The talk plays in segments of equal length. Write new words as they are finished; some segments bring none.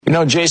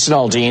Jason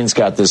Aldean's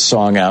got this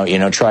song out,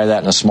 Try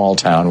That in a Small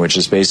Town, which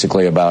is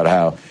basically about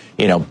how,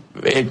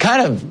 it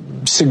kind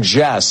of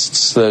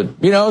suggests that,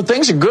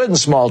 things are good in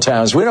small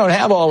towns. We don't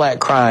have all that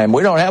crime.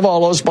 We don't have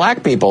all those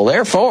black people.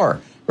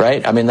 Therefore,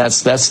 right? I mean,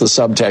 that's the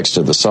subtext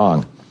of the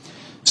song.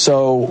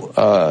 So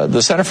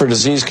the Center for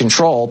Disease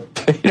Control,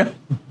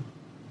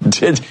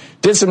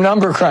 did some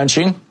number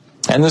crunching,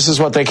 and this is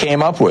what they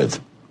came up with.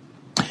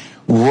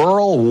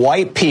 Rural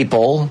white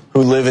people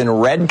who live in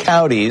red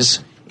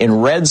counties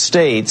in red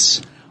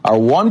states are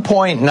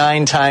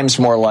 1.9 times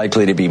more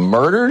likely to be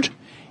murdered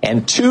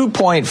and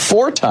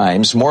 2.4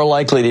 times more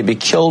likely to be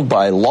killed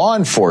by law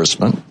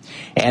enforcement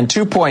and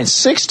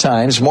 2.6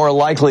 times more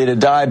likely to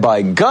die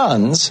by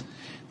guns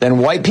than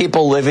white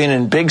people living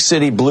in big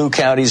city blue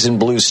counties in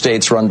blue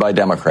states run by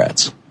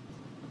Democrats.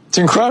 It's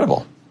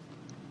incredible.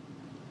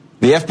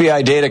 The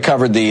FBI data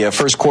covered the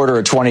first quarter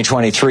of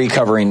 2023,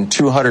 covering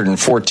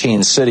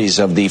 214 cities.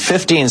 Of the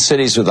 15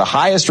 cities with the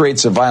highest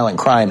rates of violent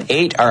crime,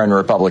 8 are in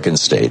Republican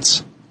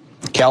states.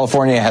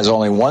 California has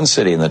only 1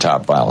 city in the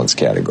top violence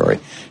category.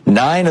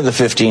 9 of the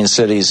 15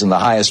 cities in the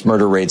highest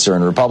murder rates are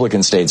in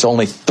Republican states.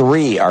 Only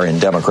 3 are in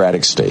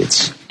Democratic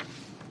states.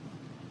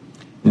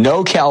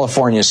 No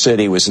California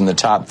city was in the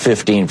top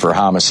 15 for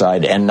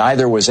homicide, and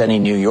neither was any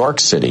New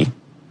York City.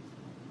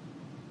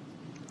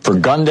 For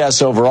gun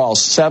deaths overall,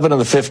 7 of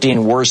the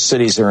 15 worst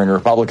cities are in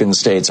Republican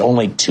states.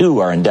 Only 2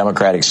 are in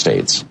Democratic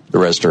states. The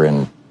rest are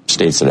in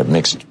states that have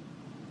mixed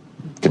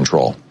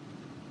control.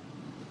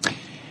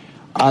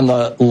 On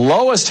the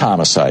lowest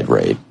homicide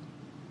rate,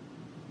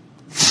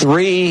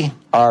 3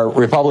 are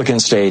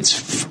Republican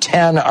states,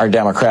 10 are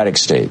Democratic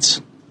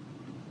states.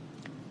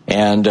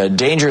 And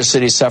dangerous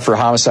cities suffer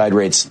homicide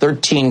rates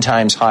 13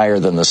 times higher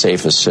than the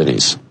safest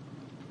cities.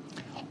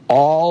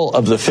 All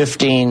of the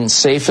 15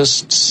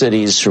 safest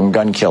cities from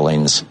gun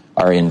killings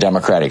are in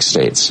Democratic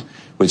states,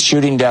 with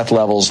shooting death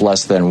levels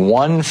less than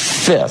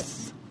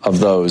 1/5 of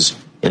those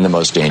in the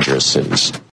most dangerous cities.